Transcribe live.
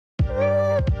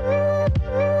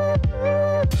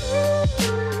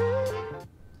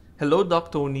Hello, Doc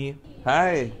Tony.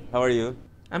 Hi, how are you?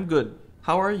 I'm good.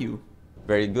 How are you?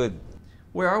 Very good.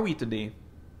 Where are we today?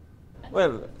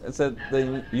 Well, it's at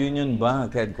the Union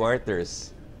Bank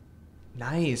headquarters.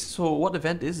 Nice. So, what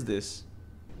event is this?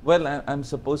 Well, I'm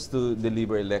supposed to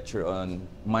deliver a lecture on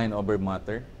mind over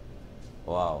matter.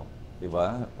 Wow,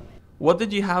 diba? What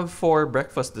did you have for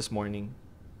breakfast this morning?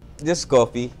 Just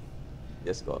coffee.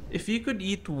 Just coffee. If you could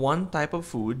eat one type of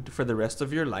food for the rest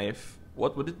of your life,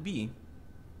 what would it be?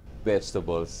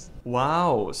 Vegetables.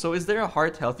 Wow. So, is there a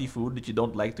heart-healthy food that you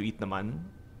don't like to eat naman?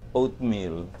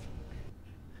 Oatmeal.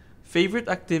 Favorite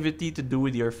activity to do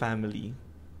with your family?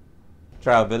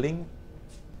 Traveling.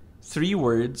 3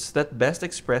 words that best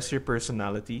express your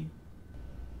personality?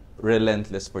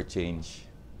 Relentless for change.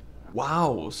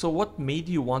 Wow. So, what made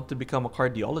you want to become a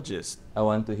cardiologist? I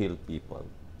want to heal people.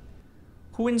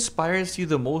 Who inspires you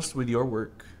the most with your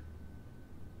work?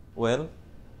 Well,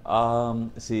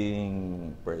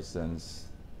 seeing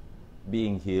persons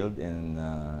being healed and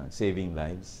saving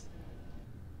lives.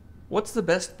 What's the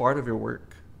best part of your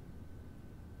work?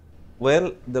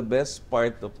 Well, the best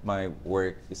part of my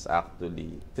work is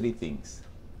actually 3 things.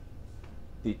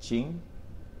 Teaching.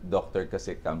 Doctor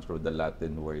kasi comes from the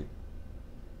Latin word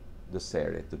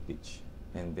docere, to teach.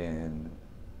 And then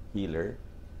healer.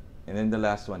 And then the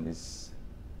last one is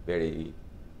very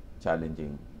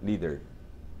challenging, leader.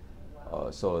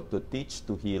 So to teach,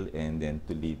 to heal, and then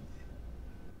to lead.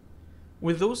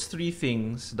 With those 3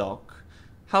 things, Doc,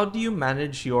 how do you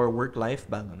manage your work-life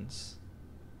balance?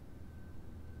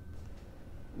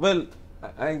 Well,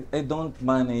 I don't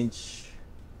manage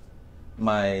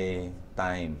my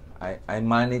time. I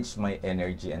manage my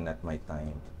energy and not my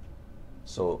time.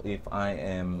 So if I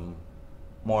am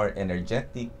more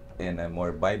energetic and I'm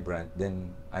more vibrant,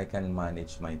 then I can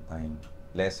manage my time.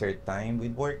 Lesser time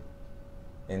with work,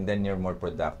 and then you're more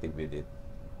productive with it.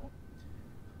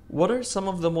 What are some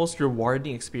of the most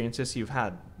rewarding experiences you've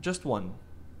had? Just one.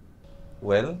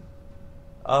 Well,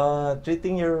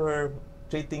 treating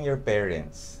your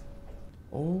parents.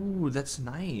 Oh, that's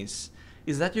nice.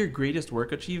 Is that your greatest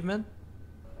work achievement?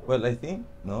 Well, I think,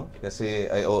 no? Kasi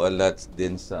I owe a lot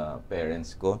din sa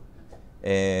parents ko.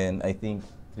 And I think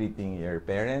treating your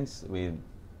parents with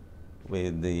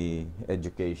the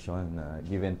education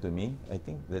given to me, I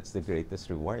think that's the greatest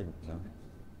reward, no?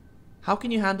 How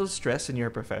can you handle stress in your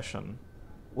profession?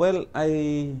 Well,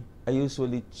 I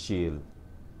usually chill.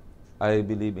 I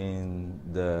believe in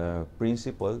the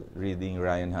principle, reading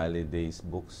Ryan Holiday's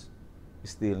books.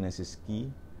 Stillness is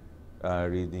key.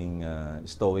 Reading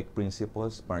Stoic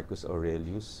Principles, Marcus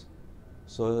Aurelius.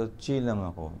 So, chill lang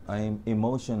ako. I'm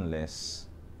emotionless.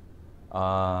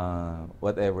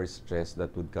 Whatever stress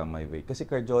that would come my way. Kasi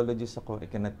cardiologist ako, I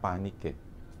cannot panic eh.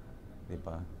 Di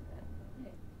ba?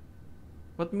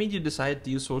 What made you decide to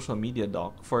use social media,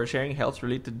 Doc, for sharing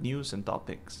health-related news and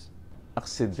topics?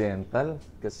 Accidental.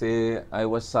 Kasi I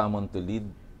was summoned to lead.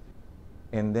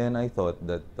 And then I thought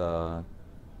that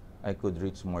I could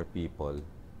reach more people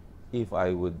if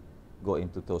I would go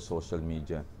into those social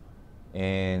media.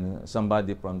 And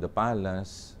somebody from the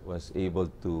palace was able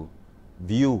to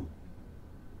view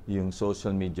yung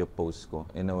social media post ko.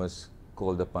 And I was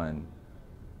called upon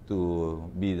to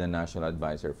be the national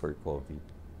advisor for COVID.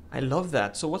 I love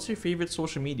that. So what's your favorite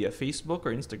social media, Facebook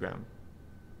or Instagram?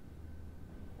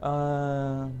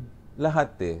 Lahat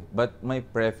eh. But my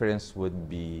preference would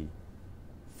be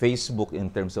Facebook in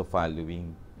terms of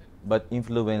following. But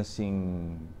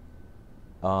influencing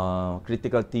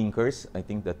critical thinkers, I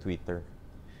think the Twitter.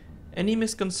 Any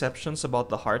misconceptions about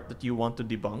the heart that you want to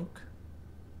debunk?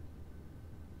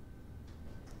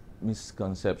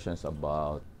 Misconceptions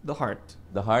about The heart.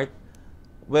 the heart.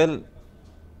 Well,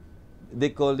 they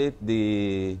call it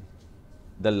the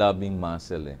loving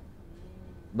muscle eh.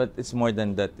 But it's more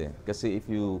than that eh. Kasi if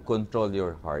you control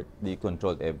your heart, you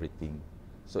control everything.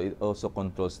 So it also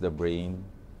controls the brain,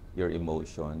 your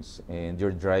emotions, and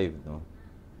your drive, no?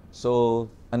 So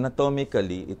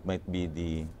anatomically, it might be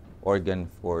the organ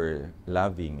for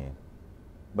loving eh.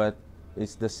 But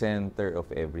it's the center of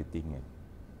everything eh.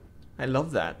 I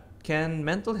love that. Can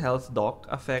mental health, Doc,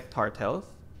 affect heart health?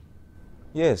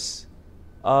 Yes.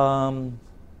 When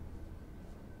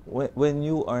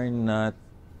you are not,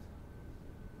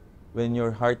 when your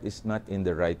heart is not in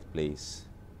the right place,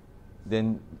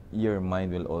 then your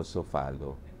mind will also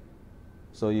follow.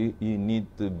 So you need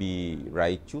to be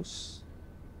righteous,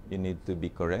 you need to be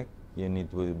correct, you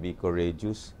need to be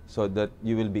courageous, so that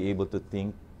you will be able to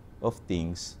think of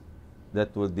things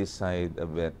that will decide a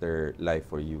better life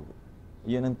for you.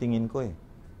 Yun ang tingin ko eh.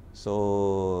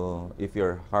 So, if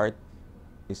your heart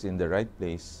is in the right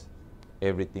place,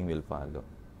 everything will follow.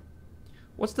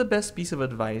 What's the best piece of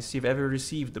advice you've ever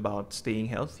received about staying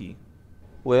healthy?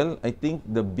 Well, I think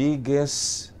the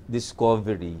biggest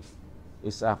discovery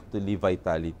is actually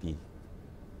vitality.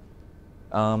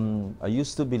 I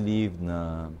used to believe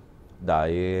na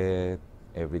diet,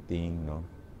 everything, no?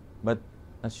 But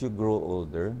as you grow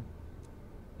older,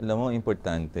 alam mo,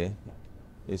 importante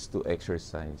is to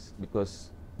exercise because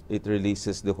it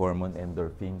releases the hormone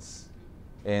endorphins.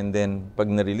 And then, pag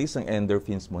na-release ang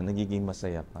endorphins mo, nagiging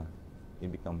masaya ka. You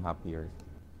become happier.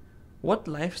 What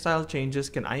lifestyle changes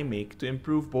can I make to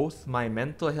improve both my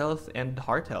mental health and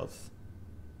heart health?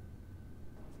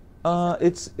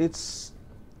 It's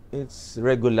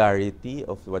regularity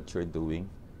of what you're doing.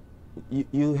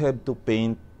 You have to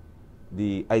paint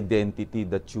the identity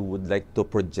that you would like to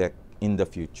project in the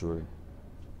future.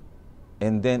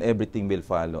 And then everything will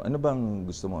follow. Ano bang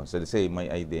gusto mo? So let's say my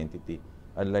identity,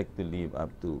 I'd like to live up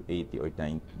to 80 or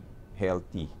 90,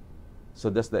 healthy. So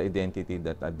that's the identity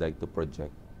that I'd like to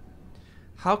project.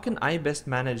 How can I best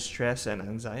manage stress and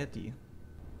anxiety?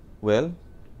 Well,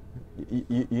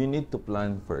 you need to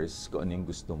plan first kung ano yung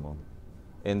gusto mo.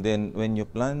 And then when you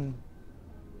plan,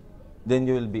 then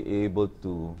you will be able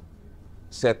to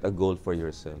set a goal for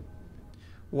yourself.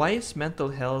 Why is mental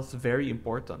health very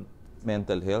important?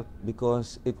 Mental health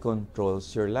because it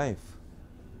controls your life.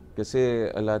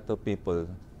 Kasi a lot of people,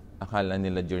 akala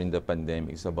nila during the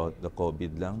pandemic is about the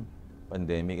COVID lang,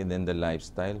 pandemic, and then the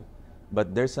lifestyle.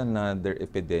 But there's another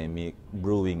epidemic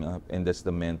brewing up, and that's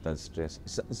the mental stress.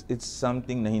 It's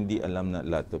something na hindi alam na a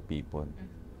lot of people.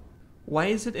 Why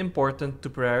is it important to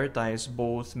prioritize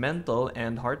both mental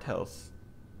and heart health?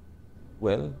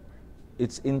 Well,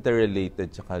 it's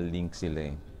interrelated tsaka link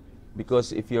sila eh.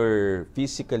 Because if you're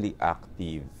physically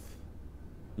active,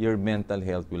 your mental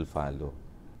health will follow.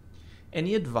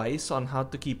 Any advice on how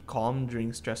to keep calm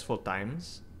during stressful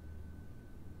times?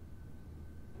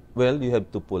 Well, you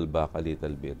have to pull back a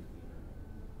little bit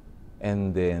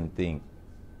and then think.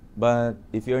 But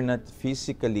if you're not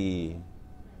physically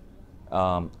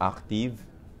active,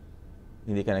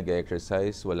 hindi ka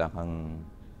nag-exercise, wala kang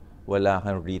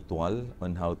ritual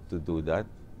on how to do that,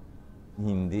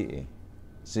 hindi eh.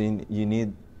 So you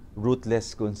need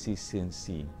ruthless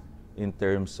consistency in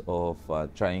terms of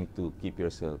trying to keep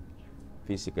yourself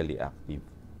physically active.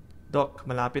 Doc,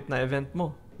 malapit na event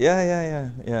mo. Yeah.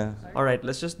 All right,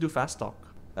 let's just do fast talk.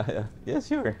 Yeah,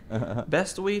 sure.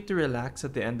 Best way to relax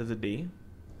at the end of the day?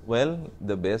 Well,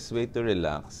 the best way to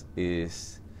relax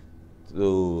is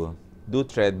to do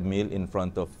treadmill in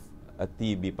front of a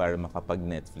TV para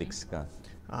makapag-Netflix ka.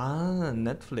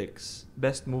 Netflix.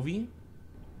 Best movie?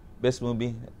 Best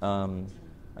movie?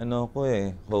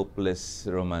 Hopeless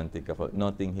romantic ako.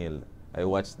 Notting Hill. I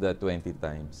watched that 20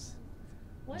 times.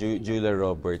 Julia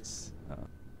Roberts.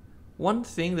 One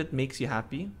thing that makes you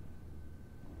happy?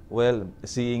 Well,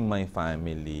 seeing my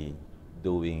family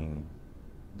doing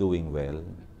well,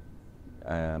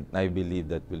 I believe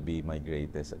that will be my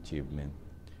greatest achievement.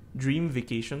 Dream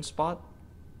vacation spot?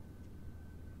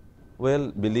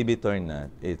 Well, believe it or not,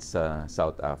 it's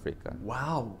South Africa.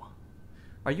 Wow.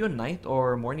 Are you a night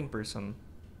or morning person?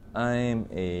 I'm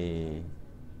a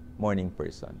morning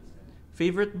person.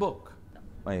 Favorite book?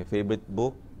 My favorite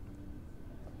book,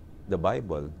 the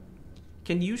Bible.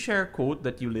 Can you share a quote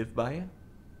that you live by?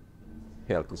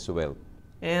 Health is wealth.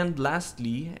 And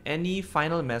lastly, any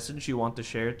final message you want to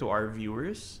share to our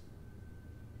viewers?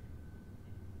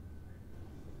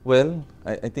 Well,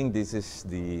 I think this is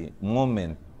the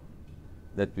moment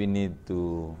that we need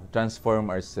to transform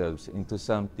ourselves into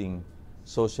something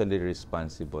socially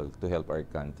responsible to help our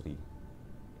country.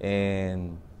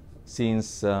 And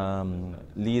since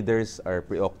leaders are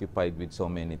preoccupied with so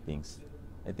many things,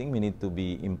 I think we need to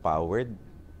be empowered,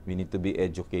 we need to be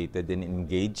educated and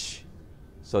engaged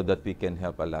so that we can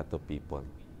help a lot of people.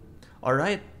 All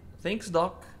right. Thanks,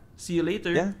 Doc. See you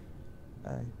later. Yeah.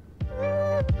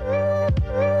 Bye.